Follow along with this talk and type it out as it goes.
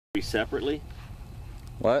battery separately?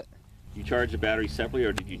 What? You charge the battery separately,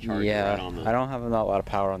 or did you charge it right on the... I don't have a lot of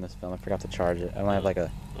power on this film. I forgot to charge it. I only have like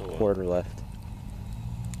a quarter left.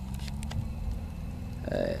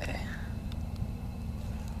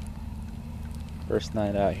 First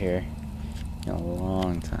night out here in a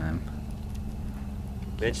long time.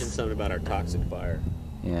 Mention something about our toxic fire.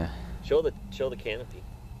 Yeah. Show the canopy.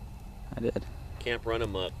 I did. Camp run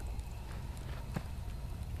amok.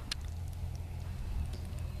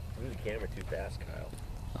 Move the camera too fast, Kyle.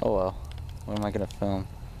 Oh well. What am I gonna film?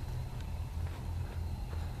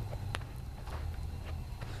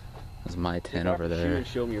 There's my tent over there. And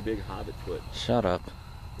show me your big hobbit foot. Shut up.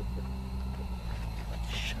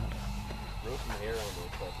 Shut up. Throw some hair on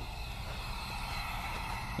those puppies.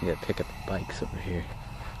 You gotta pick up the bikes over here.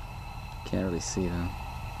 Can't really see them.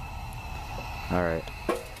 Alright.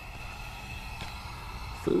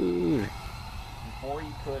 Food. Before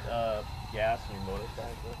you put gas in your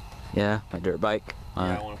motorcycle. Yeah, my dirt bike.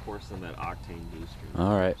 Yeah, I want to pour some of that octane booster.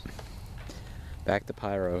 Alright. Back to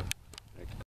pyro.